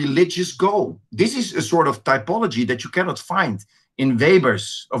towards a religious goal. This is a sort of typology that you cannot find in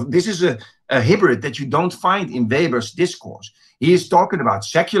Weber's. This is a hybrid that you don't find in Weber's discourse. He is talking about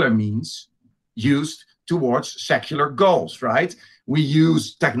secular means used towards secular goals, right? We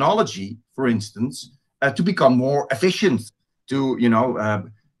use technology, for instance, to become more efficient, to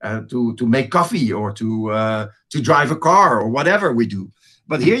make coffee or to drive a car or whatever we do.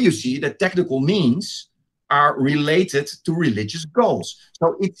 But here you see that technical means are related to religious goals.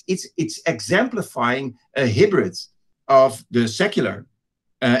 So it's exemplifying a hybrid of the secular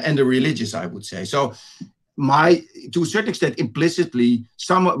and the religious, I would say. So to a certain extent, implicitly,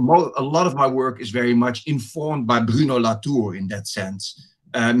 a lot of my work is very much informed by Bruno Latour in that sense,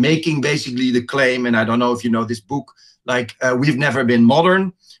 making basically the claim, and I don't know if you know this book, like We've Never Been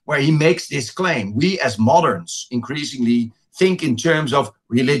Modern, where he makes this claim. We as moderns increasingly think in terms of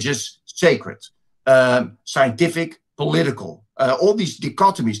religious, sacred, scientific, political, all these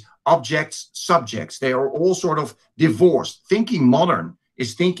dichotomies, objects, subjects, they are all sort of divorced. Thinking modern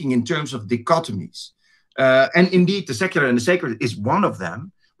is thinking in terms of dichotomies. And indeed, the secular and the sacred is one of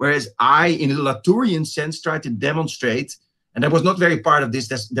them, whereas I, in a Latourian sense, try to demonstrate, and that was not very part of this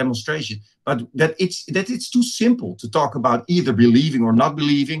demonstration, but that it's too simple to talk about either believing or not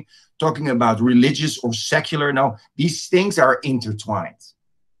believing, talking about religious or secular. No, these things are intertwined.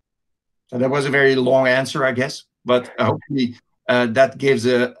 So that was a very long answer, I guess, but hopefully that gives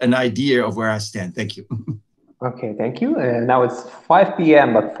an idea of where I stand. Thank you. Okay, thank you. And now it's 5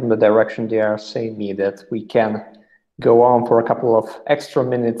 p.m., but from the direction they are saying me that we can go on for a couple of extra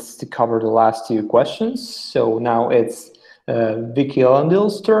minutes to cover the last two questions. So now it's Vicky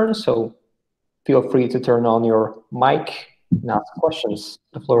Elendil's turn. So feel free to turn on your mic and ask questions.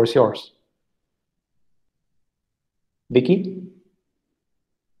 The floor is yours. Vicky?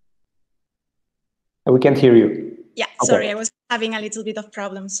 We can't hear you. Yeah, sorry, I was having a little bit of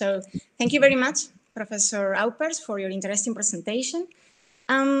problem. So thank you very much, Professor Aupers, for your interesting presentation.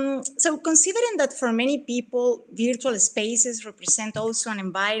 So considering that for many people, virtual spaces represent also an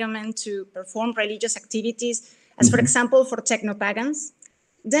environment to perform religious activities, as for example, for techno-pagans,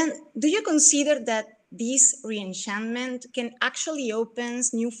 then do you consider that this re-enchantment can actually open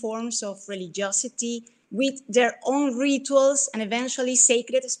new forms of religiosity with their own rituals and eventually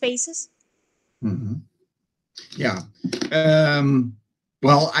sacred spaces? Yeah.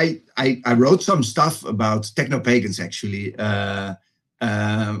 Well, I wrote some stuff about techno-pagans actually, and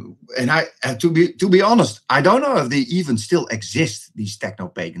to be honest, I don't know if they even still exist, these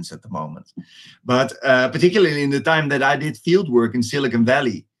techno-pagans at the moment. But particularly in the time that I did field work in Silicon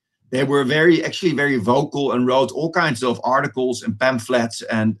Valley, they were actually very vocal and wrote all kinds of articles and pamphlets,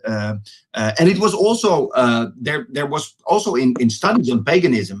 and it was also there was also in studies on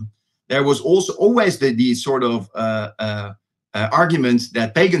paganism. There was also always the sort of argument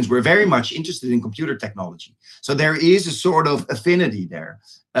that pagans were very much interested in computer technology. So there is a sort of affinity there.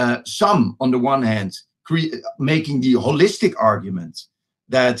 Some, on the one hand, making the holistic argument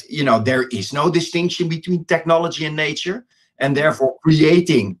that, you know, there is no distinction between technology and nature, and therefore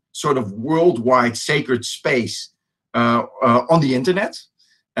creating sort of worldwide sacred space on the internet.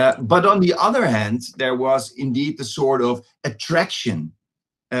 But on the other hand, there was indeed the sort of attraction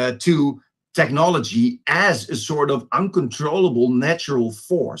to technology as a sort of uncontrollable natural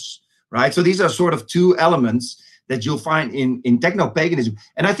force, right? So these are sort of two elements that you'll find in techno-paganism.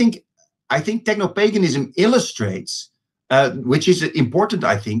 And I think techno-paganism illustrates, which is important,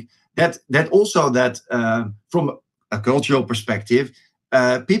 I think, that from a cultural perspective,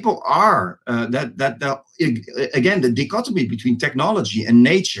 people are, again, the dichotomy between technology and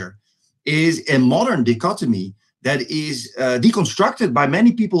nature is a modern dichotomy that is deconstructed by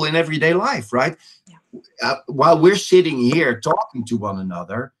many people in everyday life, right? Yeah. While we're sitting here talking to one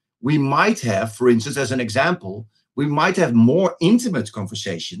another, we might have, for instance, as an example, we might have more intimate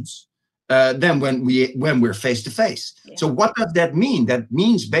conversations than when we're face to face. So what does that mean? That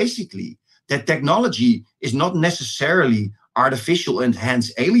means basically that technology is not necessarily artificial and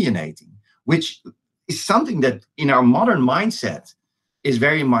hence alienating, which is something that in our modern mindset is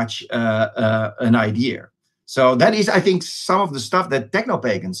very much an idea. So that is, I think, some of the stuff that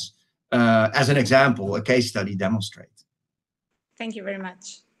techno-pagans, as an example, a case study, demonstrate. Thank you very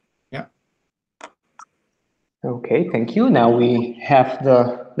much. Yeah. Okay, thank you. Now we have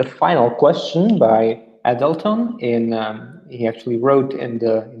the final question by Adelton. He actually wrote in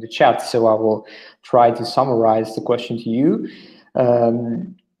the chat, so I will try to summarize the question to you.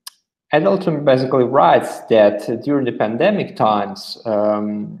 Adelton basically writes that during the pandemic times,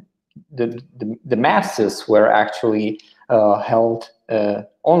 the masses were actually held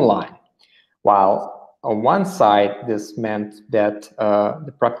online, while on one side this meant that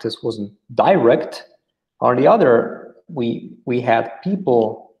the practice wasn't direct. On the other, we had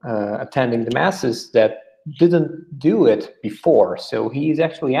people attending the masses that didn't do it before. So he's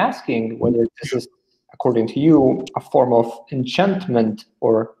actually asking whether this is, according to you, a form of enchantment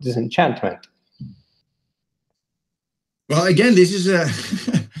or disenchantment. Well, again, this is a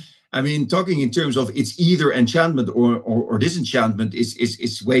I mean, talking in terms of it's either enchantment or disenchantment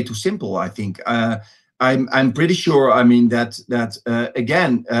is way too simple, I think. I'm pretty sure, I mean, that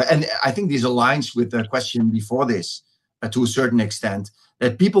again, and I think this aligns with the question before this to a certain extent,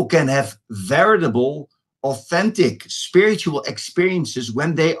 that people can have veritable, authentic spiritual experiences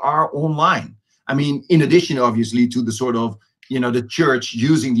when they are online. I mean, in addition, obviously, to the sort of, you know, the church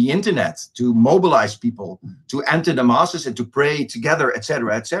using the internet to mobilize people to enter the masses and to pray together,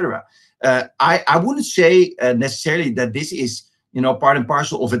 etc., etc. I wouldn't say necessarily that this is, you know, part and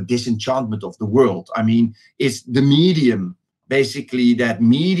parcel of a disenchantment of the world. I mean, it's the medium basically that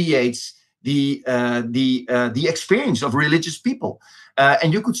mediates the experience of religious people.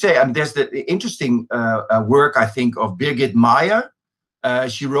 And you could say, I mean, there's the interesting work, I think, of Birgit Meyer.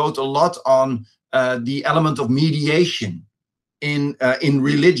 She wrote a lot on the element of mediation in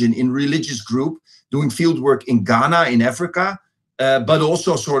religion, in religious group, doing field work in Ghana, in Africa, but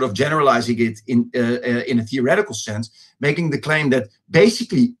also sort of generalizing it in a theoretical sense, making the claim that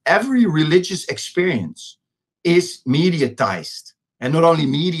basically every religious experience is mediatized, and not only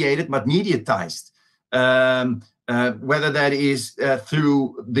mediated, but mediatized whether that is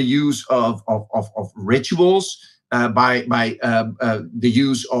through the use of rituals, by the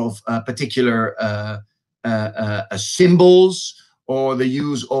use of particular symbols, or the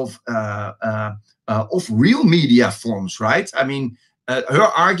use of real media forms, right? I mean, her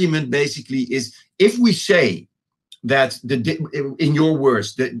argument basically is, if we say that in your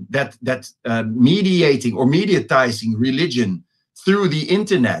words, that mediating or mediatizing religion through the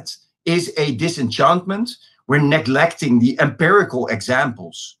internet is a disenchantment, we're neglecting the empirical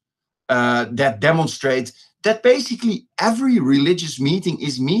examples that demonstrate that basically every religious meeting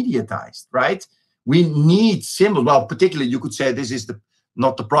is mediatized, right? We need symbols. Well, particularly you could say this is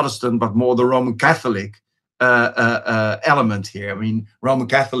not the Protestant, but more the Roman Catholic element here. I mean, Roman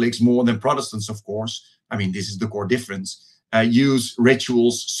Catholics, more than Protestants, of course, I mean, this is the core difference, use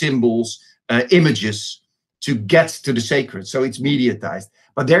rituals, symbols, images to get to the sacred. So it's mediatized.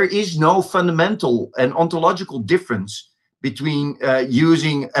 But there is no fundamental and ontological difference between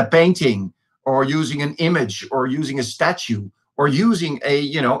using a painting or using an image or using a statue or using a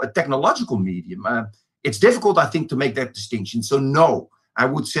technological medium. It's difficult, I think, to make that distinction. So no, I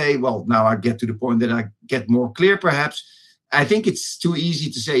would say, well, now I get to the point that I get more clear, perhaps. I think it's too easy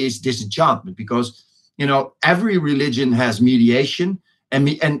to say it's disenchantment, because every religion has mediation, and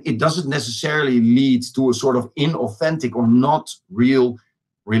it doesn't necessarily lead to a sort of inauthentic or not real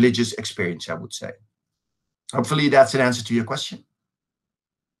religious experience, I would say. Hopefully that's an answer to your question.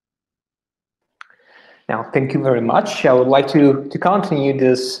 Now, thank you very much. I would like to continue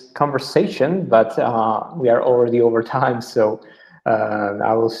this conversation, but we are already over time, so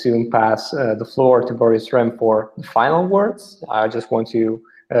I will soon pass the floor to Boris Rem for the final words. I just want to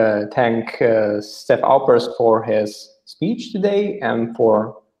thank Stef Aupers for his speech today and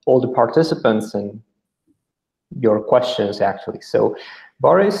for all the participants and your questions, actually. So,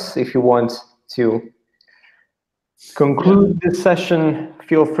 Boris, if you want to conclude this session,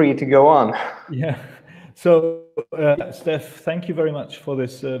 feel free to go on. Yeah. So, Stef, thank you very much for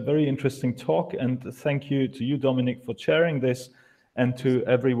this very interesting talk, and thank you to you, Dominik, for chairing this, and to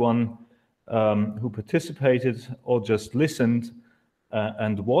everyone who participated or just listened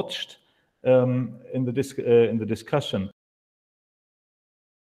and watched in the discussion.